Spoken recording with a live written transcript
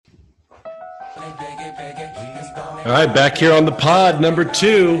All right, back here on the pod, number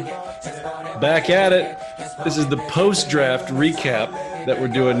 2. Back at it. This is the post-draft recap that we're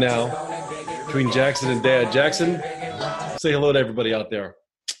doing now between Jackson and Dad. Jackson, say hello to everybody out there.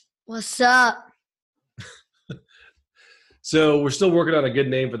 What's up? So we're still working on a good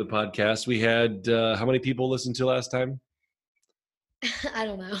name for the podcast. We had how many people listen to last time? I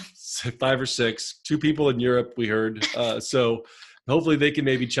don't know. 5 or 6. 2 people in Europe, we heard. So hopefully they can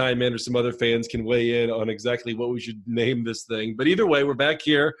maybe chime in, or some other fans can weigh in on exactly what we should name this thing. But either way, we're back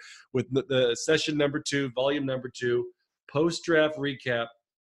here with the session number 2, volume number 2, post-draft recap.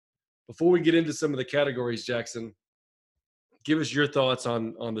 Before we get into some of the categories, Jackson, give us your thoughts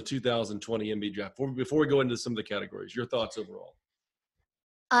on the 2020 NBA draft. Before we go into some of the categories, your thoughts overall.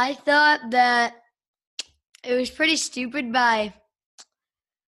 I thought that it was pretty stupid by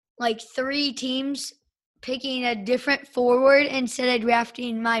like 3 teams picking a different forward instead of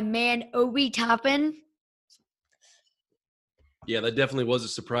drafting my man Obi Toppin. Yeah, that definitely was a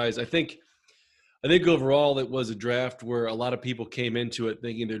surprise. I think overall it was a draft where a lot of people came into it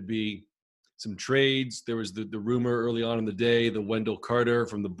thinking there'd be some trades. There was the rumor early on in the day, the Wendell Carter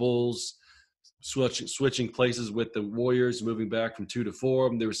from the Bulls switching places with the Warriors, moving back from 2 to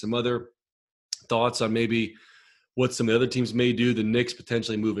 4. There were some other thoughts on maybe what some of the other teams may do. The Knicks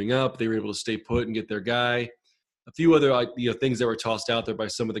potentially moving up. They were able to stay put and get their guy. A few other things that were tossed out there by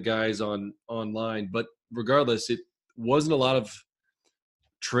some of the guys online. But regardless, it wasn't a lot of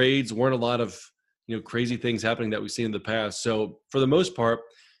trades, weren't a lot of crazy things happening that we've seen in the past. So for the most part,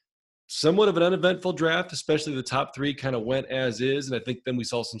 somewhat of an uneventful draft, especially the top 3 kind of went as is. And I think then we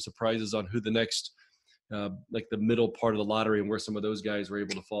saw some surprises on who the next, like the middle part of the lottery and where some of those guys were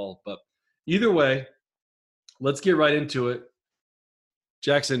able to fall. But either way, let's get right into it.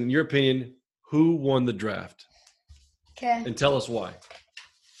 Jackson, in your opinion, who won the draft? Okay. And tell us why.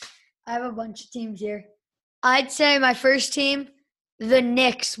 I have a bunch of teams here. I'd say my first team, the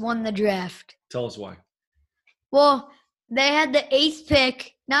Knicks, won the draft. Tell us why. Well, they had the 8th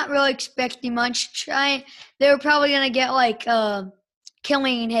pick, not really expecting much. They were probably going to get like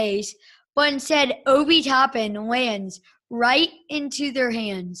Killian Hayes. But instead, Obi Toppin lands right into their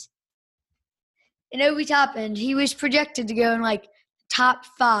hands. And Obi Toppin, he was projected to go in like top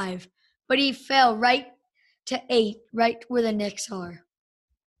 5. But he fell right to 8, right where the Knicks are.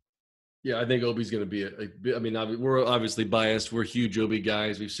 Yeah, I think Obi's going to be we're obviously biased. We're huge Obi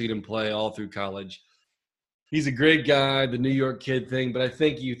guys. We've seen him play all through college. He's a great guy, the New York kid thing, but I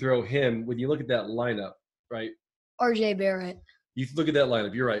think you throw him, when you look at that lineup, right? RJ Barrett. You look at that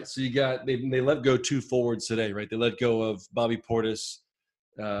lineup, you're right. So you got, they let go 2 forwards today, right? They let go of Bobby Portis,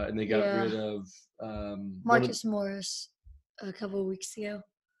 and they got rid of Marcus Morris a couple of weeks ago.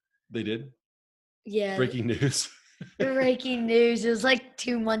 They did? Yeah. Breaking news. Breaking news. It was like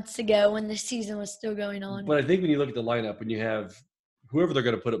 2 months ago when the season was still going on. But I think when you look at the lineup, when you have whoever they're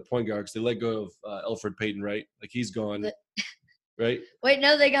going to put at point guard, because they let go of Elfrid Payton, right? Like he's gone, right? Wait,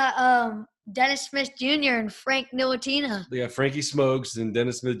 no, they got Dennis Smith Jr. and Frank Ntilikina. They got Frankie Smokes and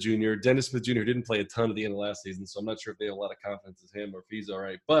Dennis Smith Jr. Dennis Smith Jr. didn't play a ton at the end of last season, so I'm not sure if they have a lot of confidence in him or if he's all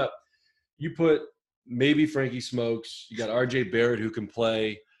right. But you put maybe Frankie Smokes. You got RJ Barrett, who can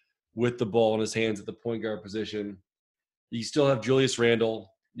play with the ball in his hands at the point guard position. You still have Julius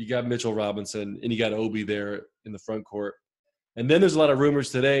Randle. You got Mitchell Robinson, and you got Obi there in the front court. And then there's a lot of rumors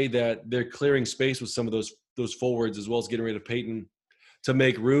today that they're clearing space with some of those forwards, as well as getting rid of Payton, to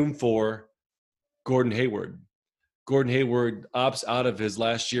make room for Gordon Hayward. Gordon Hayward opts out of his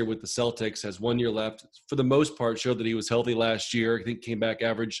last year with the Celtics, has 1 year left. For the most part, showed that he was healthy last year. I think came back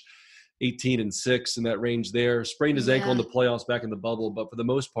average 18 and 6 in that range there. Sprained his ankle in the playoffs back in the bubble, but for the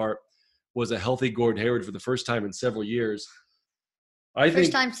most part was a healthy Gordon Hayward for the first time in several years.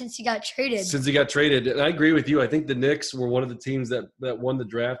 First time since he got traded. Since he got traded. And I agree with you. I think the Knicks were one of the teams that won the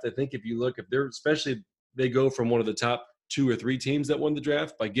draft. I think if you look, they go from one of the top 2 or 3 teams that won the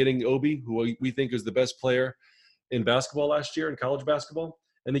draft by getting Obi, who we think is the best player in basketball last year, in college basketball.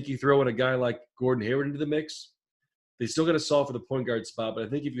 I think you throw in a guy like Gordon Hayward into the mix. They still got to solve for the point guard spot, but I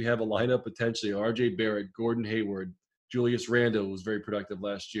think if you have a lineup potentially, RJ Barrett, Gordon Hayward, Julius Randle was very productive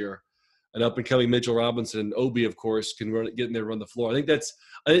last year, and up-and-coming Mitchell Robinson, Obi, of course, can get in there and run the floor. I think that's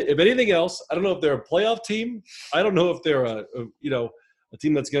 – if anything else, I don't know if they're a playoff team. I don't know if they're a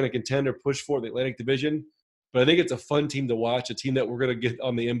team that's going to contend or push for the Atlantic Division. But I think it's a fun team to watch, a team that we're going to get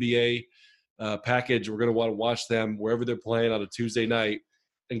on the NBA package. We're going to want to watch them wherever they're playing on a Tuesday night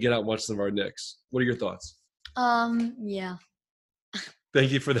and get out and watch some of our Knicks. What are your thoughts? Yeah.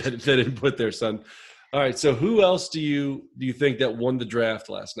 Thank you for that input there, son. All right, so who else do you think that won the draft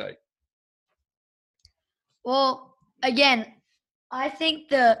last night? Well, again, I think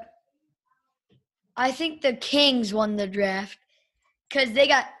the I think the Kings won the draft because they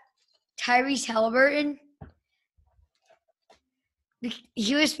got Tyrese Halliburton.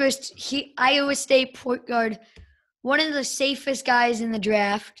 He was Iowa State point guard, one of the safest guys in the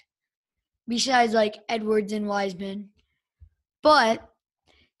draft, besides like Edwards and Wiseman. But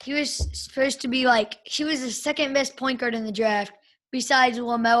he was supposed to be he was the second best point guard in the draft, besides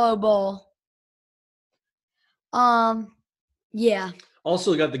LaMelo Ball. Yeah.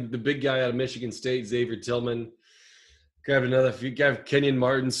 Also got the big guy out of Michigan State, Xavier Tillman. Grabbed Kenyon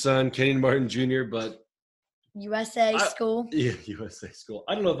Martin's son, Kenyon Martin Jr., but USA school. Yeah, USA school.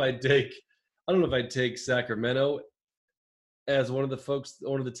 I don't know if I'd take Sacramento as one of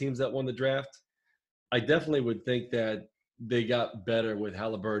the teams that won the draft. I definitely would think that they got better with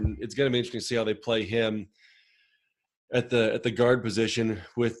Halliburton. It's going to be interesting to see how they play him at the guard position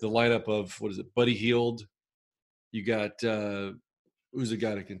with the lineup of Buddy Hield. You got who's the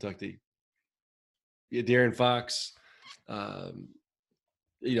guy at Kentucky? Yeah, De'Aaron Fox. So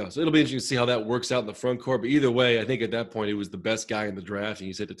it'll be interesting to see how that works out in the front court. But either way, I think at that point he was the best guy in the draft, and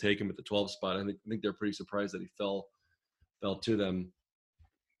you said to take him at the 12th spot. I think they're pretty surprised that he fell to them.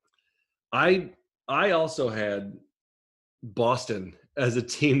 I also had Boston as a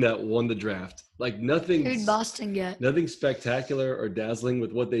team that won the draft. Like nothing. Who'd Boston get? Nothing spectacular or dazzling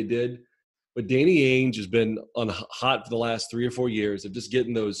with what they did, but Danny Ainge has been on hot for the last 3 or 4 years of just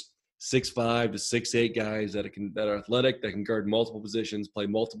getting those 6'5" to 6'8" guys that are athletic, that can guard multiple positions, play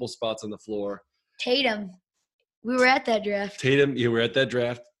multiple spots on the floor. Tatum. We were at that draft. Tatum, you were at that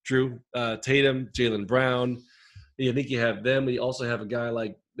draft, Drew. Tatum, Jaylen Brown. I think you have them. You also have a guy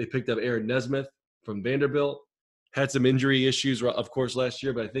like they picked up Aaron Nesmith from Vanderbilt. Had some injury issues, of course, last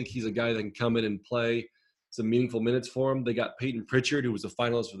year, but I think he's a guy that can come in and play some meaningful minutes for him. They got Peyton Pritchard, who was a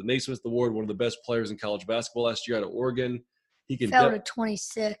finalist for the Naismith Award, one of the best players in college basketball last year out of Oregon. He fell to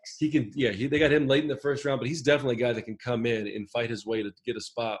 26. They got him late in the first round, but he's definitely a guy that can come in and fight his way to get a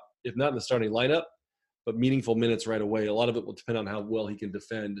spot, if not in the starting lineup, but meaningful minutes right away. A lot of it will depend on how well he can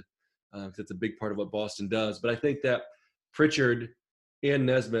defend, because it's a big part of what Boston does. But I think that Pritchard and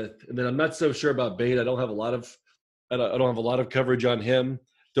Nesmith, and then I'm not so sure about Bane. I don't have a lot of coverage on him.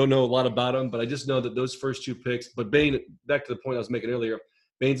 Don't know a lot about him, but I just know that those first 2 picks. But Bane, back to the point I was making earlier,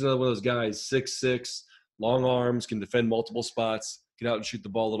 Bane's another one of those guys, 6'6", long arms, can defend multiple spots, get out and shoot the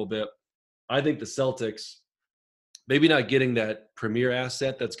ball a little bit. I think the Celtics, maybe not getting that premier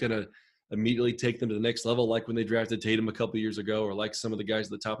asset that's going to immediately take them to the next level, like when they drafted Tatum a couple of years ago, or like some of the guys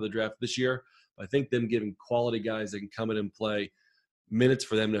at the top of the draft this year. I think them giving quality guys that can come in and play minutes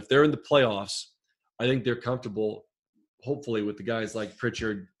for them. And if they're in the playoffs, I think they're comfortable, hopefully, with the guys like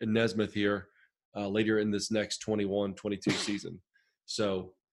Pritchard and Nesmith here later in this next 21-22 season.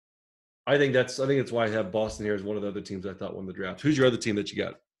 So I think that's why I have Boston here as one of the other teams I thought won the draft. Who's your other team that you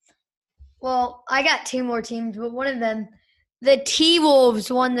got? Well, I got 2 more teams, but one of them, the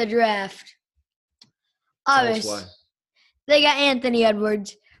T-Wolves, won the draft. Obvious. Tell us why. They got Anthony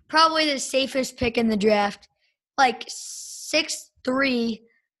Edwards, probably the safest pick in the draft. Like 6'3",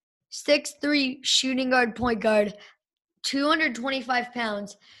 shooting guard, point guard, 225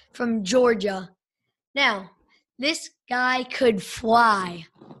 pounds from Georgia. Now, this guy could fly.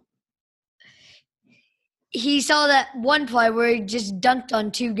 He saw that one play where he just dunked on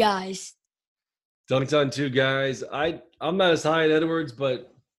 2 guys. Dunked on 2 guys. I'm not as high at Edwards,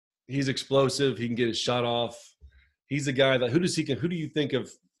 but he's explosive. He can get his shot off. He's a guy that who do you think of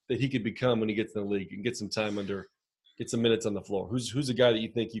that he could become when he gets in the league and get some time get some minutes on the floor? Who's a guy that you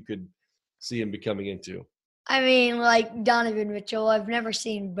think you could see him becoming into? I mean, like Donovan Mitchell. I've never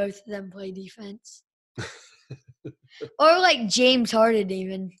seen both of them play defense. Or like James Harden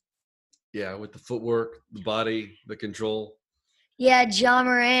even. Yeah, with the footwork, the body, the control. Yeah, Ja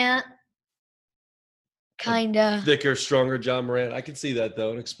Morant. Kind of. Thicker, stronger Ja Morant. I can see that,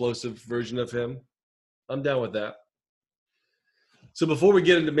 though, an explosive version of him. I'm down with that. So before we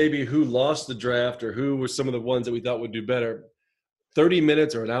get into maybe who lost the draft or who were some of the ones that we thought would do better, 30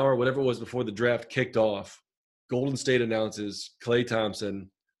 minutes or an hour, whatever it was before the draft kicked off, Golden State announces Klay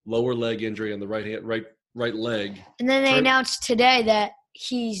Thompson, lower leg injury on the right leg. And then they announced today that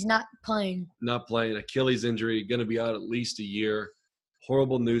he's not playing. Not playing. Achilles injury, going to be out at least a year.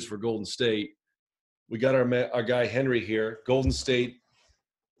 Horrible news for Golden State. We got our guy Henry here. Golden State,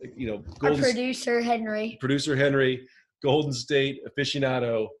 Our producer Henry. Producer Henry, Golden State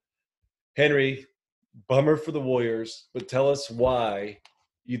aficionado. Henry, bummer for the Warriors, but tell us why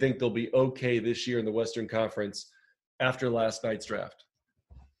you think they'll be okay this year in the Western Conference after last night's draft.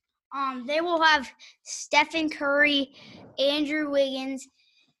 They will have Stephen Curry, Andrew Wiggins,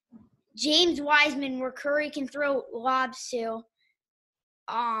 James Wiseman, where Curry can throw lobs to.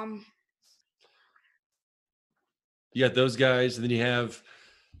 You got those guys, and then you have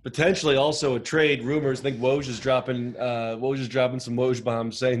potentially also a trade rumors. I think Woj is dropping some Woj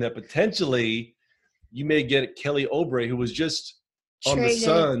bombs saying that potentially you may get Kelly Oubre, who was just on the Traded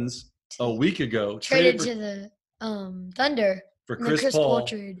Suns a to- week ago, traded traded to the Thunder for in the Chris Chris Paul Paul.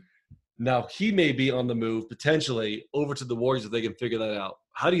 trade. Now he may be on the move potentially over to the Warriors if they can figure that out.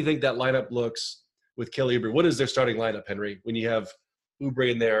 How do you think that lineup looks with Kelly Oubre? What is their starting lineup, Henry, when you have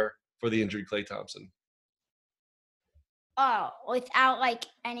Oubre in there for the injured Klay Thompson? Oh, without like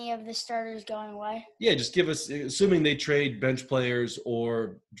any of the starters going away. Yeah, just give us, assuming they trade bench players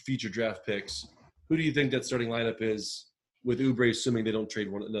or future draft picks, who do you think that starting lineup is with Oubre, assuming they don't trade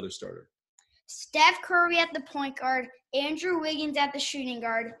another starter? Steph Curry at the point guard, Andrew Wiggins at the shooting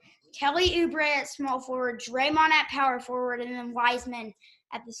guard, Kelly Oubre at small forward, Draymond at power forward, and then Wiseman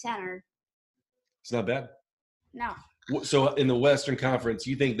at the center. It's not bad. No. So in the Western Conference,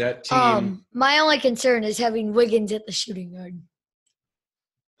 you think that team, My only concern is having Wiggins at the shooting guard.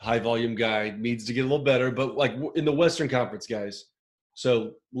 high volume guy, needs to get a little better, but like in the Western Conference, guys,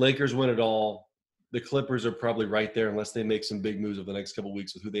 so Lakers win it all. The Clippers are probably right there unless they make some big moves over the next couple of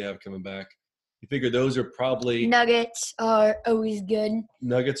weeks with who they have coming back. You figure those are probably Nuggets are always good.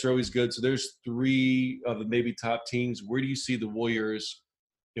 Nuggets are always good. So there's three of the maybe top teams. Where do you see the Warriors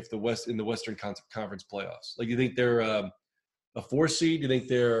if the West in the Western Conference playoffs? Like, you think they're a 4 seed? Do you think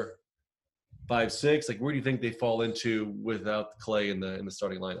they're 5-6? Like, where do you think they fall into without Klay in the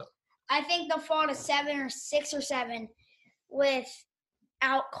starting lineup? I think they'll fall to 7 or 6 or 7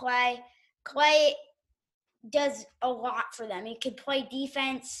 without Klay. Klay does a lot for them. He can play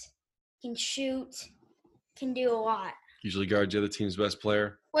defense, can shoot, can do a lot. Usually guards the other team's best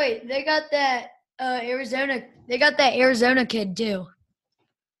player. Wait, they got that Arizona. They got that Arizona kid too.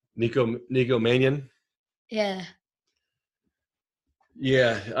 Nico Mannion. Yeah.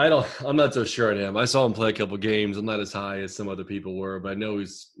 Yeah, I'm not so sure on him. I saw him play a couple games. I'm not as high as some other people were, but I know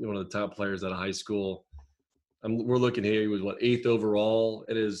he's one of the top players out of high school. We're looking here. He was 8th overall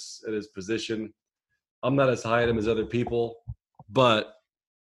at his position. I'm not as high at him as other people, but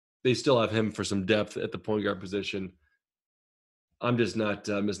they still have him for some depth at the point guard position. I'm just not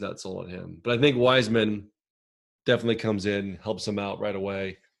sold on him. But I think Wiseman definitely comes in, helps him out right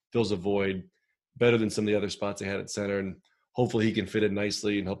away, fills a void better than some of the other spots they had at center, and hopefully he can fit in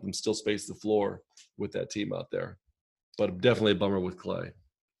nicely and help them still space the floor with that team out there. But definitely a bummer with Klay.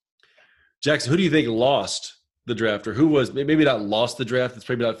 Jackson, who do you think lost the draft, or who was maybe not lost the draft? It's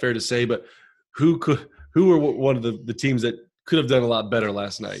probably not fair to say, but who were one of the teams that could have done a lot better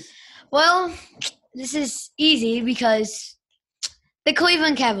last night? Well, this is easy because the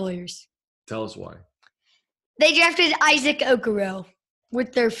Cleveland Cavaliers. Tell us why. They drafted Isaac Okoro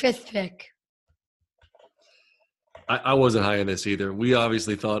with their 5th pick. I wasn't high on this either. We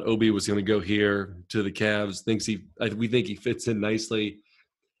obviously thought Obi was going to go here to the Cavs. We think he fits in nicely.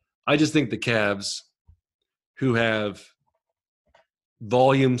 I just think the Cavs, who have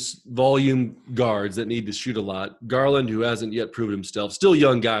volume guards that need to shoot a lot. Garland, who hasn't yet proven himself, still a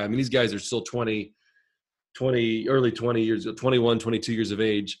young guy. I mean, these guys are still 20, early 20 years, 21, 22 years of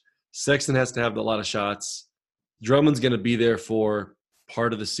age. Sexton has to have a lot of shots. Drummond's going to be there for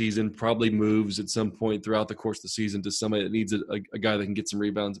part of the season, probably moves at some point throughout the course of the season to somebody that needs a guy that can get some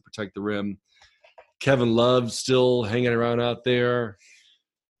rebounds and protect the rim. Kevin Love still hanging around out there,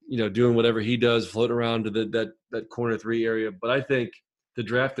 doing whatever he does, floating around to that corner 3 area. But I think to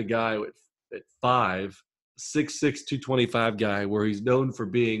draft a guy at 5'6", 225 guy, where he's known for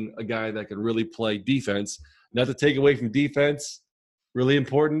being a guy that can really play defense, not to take away from defense, really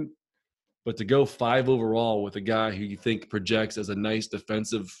important, but to go 5 overall with a guy who you think projects as a nice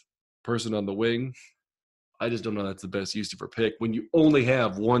defensive person on the wing, I just don't know that's the best use of her pick when you only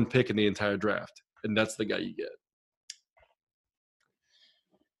have 1 pick in the entire draft, and that's the guy you get.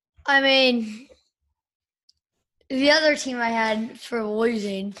 I mean, the other team I had for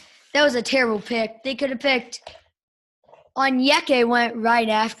losing, that was a terrible pick. They could have picked Onyeka went right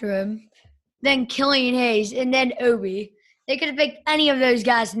after him, then Killian Hayes, and then Obi. They could have picked any of those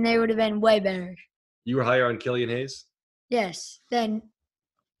guys, and they would have been way better. You were higher on Killian Hayes? Yes. Then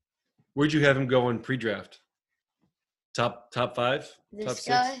where'd you have him going pre-draft? Top 5? this top 6?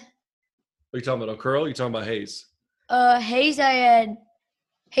 guy. What are you talking about? Okoro? You talking about Hayes? Hayes I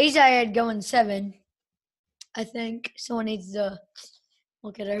had going 7, I think. Someone needs to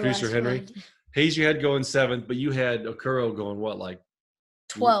look at our Producer last Henry? one. Hayes you had going 7th, but you had Okoro going what, like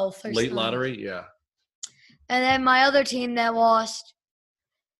 12th or late something. lottery? Yeah. And then my other team that lost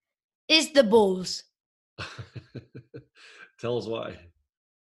is the Bulls. Tell us why.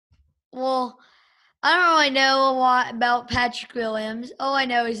 Well, I don't really know a lot about Patrick Williams. All I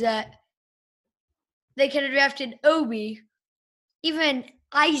know is that they could have drafted Obi. Even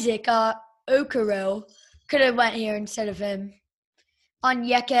Isaac Okoro could have went here instead of him.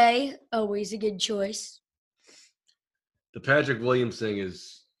 Onyeka, always a good choice. The Patrick Williams thing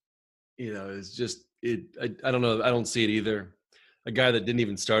is, is just it. I don't know. I don't see it either. A guy that didn't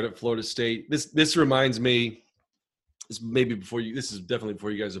even start at Florida State. This reminds me. This is definitely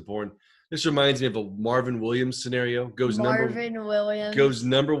before you guys are born. This reminds me of a Marvin Williams scenario. Goes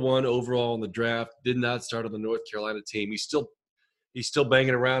number one overall in the draft. Did not start on the North Carolina team. He's still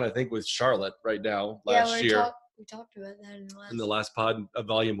banging around, I think, with Charlotte right now. Last year, we talked about that in the last pod of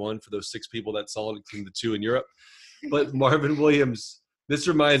Volume 1 for those 6 people that saw it, including the 2 in Europe. But Marvin Williams, this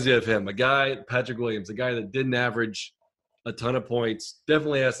reminds me of him. Patrick Williams, a guy that didn't average a ton of points.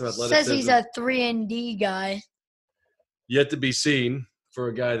 Definitely has some athleticism. Says he's a 3-and-D guy. Yet to be seen for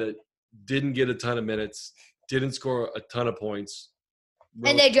a guy that didn't get a ton of minutes, didn't score a ton of points.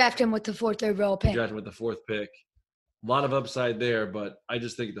 And they draft him with the 4th overall pick. Draft him with the 4th pick. A lot of upside there, but I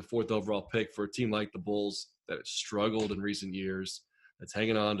just think the 4th overall pick for a team like the Bulls that has struggled in recent years, that's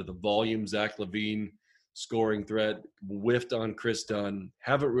hanging on to the volume Zach LaVine scoring threat, whiffed on Chris Dunn,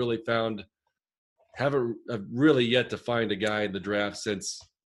 haven't really yet to find a guy in the draft since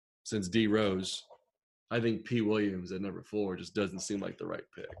D Rose. I think P. Williams at number 4 just doesn't seem like the right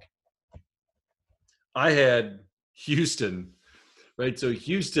pick. I had Houston, right? So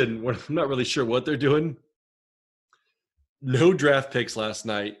Houston, I'm not really sure what they're doing. No draft picks last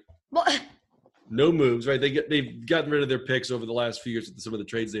night. What? No moves, right? They've gotten rid of their picks over the last few years with some of the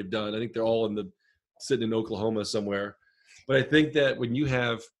trades they've done. I think they're all sitting in Oklahoma somewhere. But I think that when you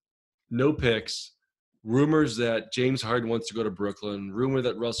have no picks, rumors that James Harden wants to go to Brooklyn, rumor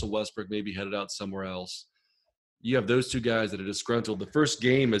that Russell Westbrook may be headed out somewhere else. You have those 2 guys that are disgruntled. The first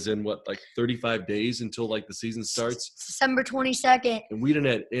game is in 35 days until the season starts. December 22nd. And we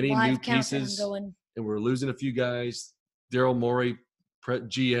didn't have any new pieces. Going. And we're losing a few guys. Daryl Morey,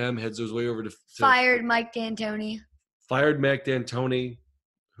 GM, heads his way over to fired Mike D'Antoni. Fired Mike D'Antoni,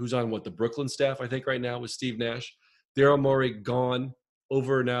 who's on the Brooklyn staff, I think, right now with Steve Nash. Daryl Morey gone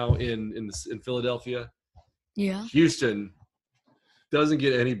over now in Philadelphia. Yeah. Houston doesn't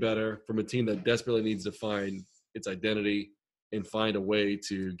get any better from a team that desperately needs to find its identity and find a way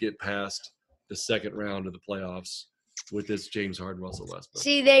to get past the second round of the playoffs with this James Harden, Russell Westbrook.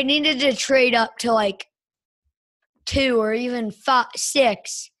 See, they needed to trade up to 2 or even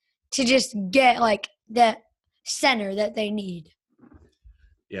 6 to just get that center that they need.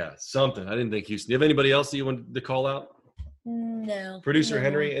 Yeah, something. I didn't think Houston. Do you have anybody else that you wanted to call out? No. Producer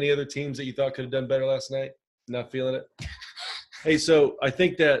Henry, any other teams that you thought could have done better last night? Not feeling it? Hey, so I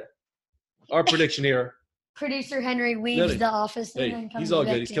think that our prediction here. Producer Henry leaves the office. Hey, and he's all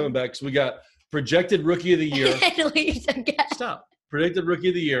good. He's coming back. So we got projected rookie of the year. And leaves again. Stop. Predicted rookie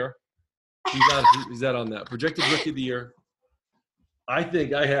of the year. He's out on that. Projected rookie of the year. I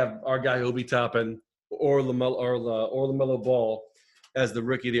think I have our guy Obi Toppin or LaMelo Ball as the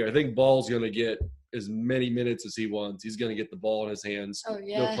rookie of the year. I think Ball's going to get as many minutes as he wants. He's going to get the ball in his hands. Oh,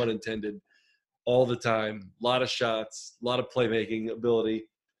 yeah. No pun intended. All the time. A lot of shots. A lot of playmaking ability.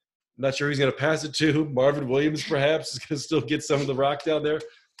 I'm not sure who's going to pass it to. Marvin Williams perhaps is going to still get some of the rock down there.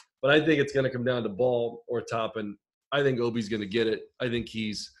 But I think it's going to come down to Ball or Toppin. I think Obi's going to get it. I think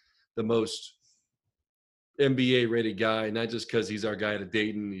he's the most NBA-rated guy, not just because he's our guy at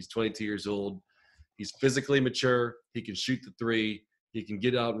Dayton. He's 22 years old. He's physically mature. He can shoot the 3. He can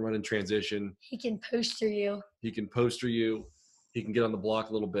get out and run in transition. He can poster you. He can get on the block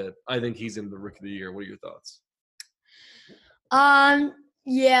a little bit. I think he's in the rookie of the year. What are your thoughts?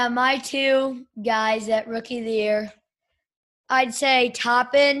 Yeah, my 2 guys at rookie of the year. I'd say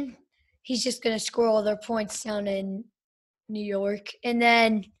Toppin. He's just going to score all their points down in New York. And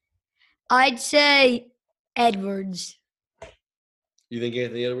then I'd say Edwards. You think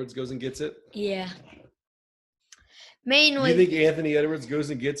Anthony Edwards goes and gets it? Yeah. Mainly. You think Anthony Edwards goes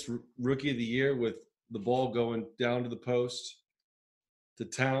and gets rookie of the year with the ball going down to the post to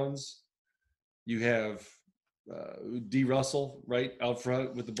Towns? You have D. Russell right out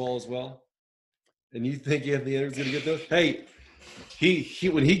front with the ball as well. And you think Anthony Edwards is going to get those? Hey, he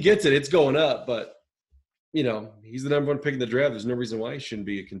when he gets it, it's going up. But, he's the number 1 pick in the draft. There's no reason why he shouldn't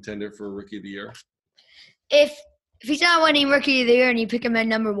be a contender for a rookie of the year. If he's not winning rookie of the year and you pick him at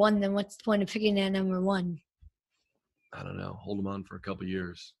number 1, then what's the point of picking at number 1? I don't know. Hold him on for a couple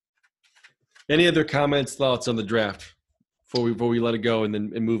years. Any other comments, thoughts on the draft before we let it go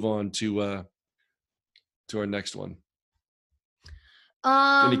and move on to our next one?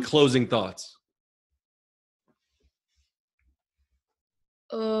 Any closing thoughts?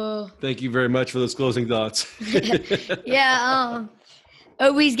 Thank you very much for those closing thoughts. Yeah.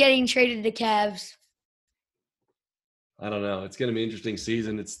 Obi's getting traded to Cavs. I don't know. It's going to be an interesting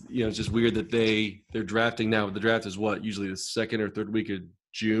season. It's it's just weird that they're drafting now. The draft is what, usually the second or third week of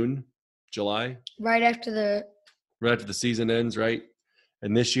June, July, Right after the season ends, right?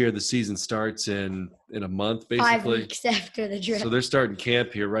 And this year the season starts in a month, 5 basically. weeks after the draft. So they're starting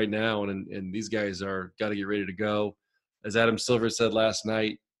camp here right now, and these guys are got to get ready to go. As Adam Silver said last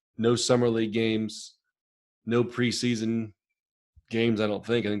night, no summer league games, no preseason games. I don't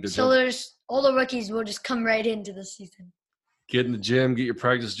think. I think they're So there's all the rookies will just come right into the season. get in the gym, get your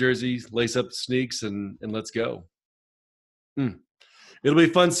practice jerseys, lace up the sneaks, and let's go. It'll be a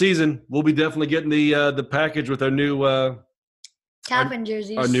fun season. We'll be definitely getting the package with our new Toppin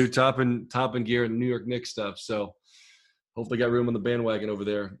jerseys. our new Toppin gear and New York Knicks stuff. So hopefully got room on the bandwagon over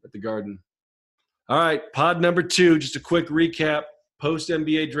there at the Garden. All right, pod number 2. Just a quick recap. Post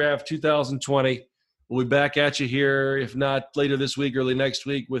NBA draft 2020. We'll be back at you here, if not later this week, early next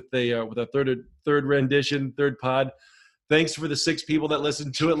week, with a third rendition, third pod. Thanks for the 6 people that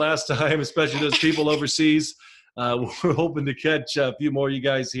listened to it last time, especially those people overseas. We're hoping to catch a few more of you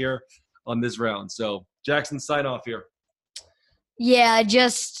guys here on this round. So, Jackson, sign off here. Yeah,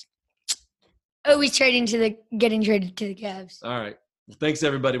 just always getting traded to the Cavs. All right. Well, thanks,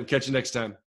 everybody. We'll catch you next time.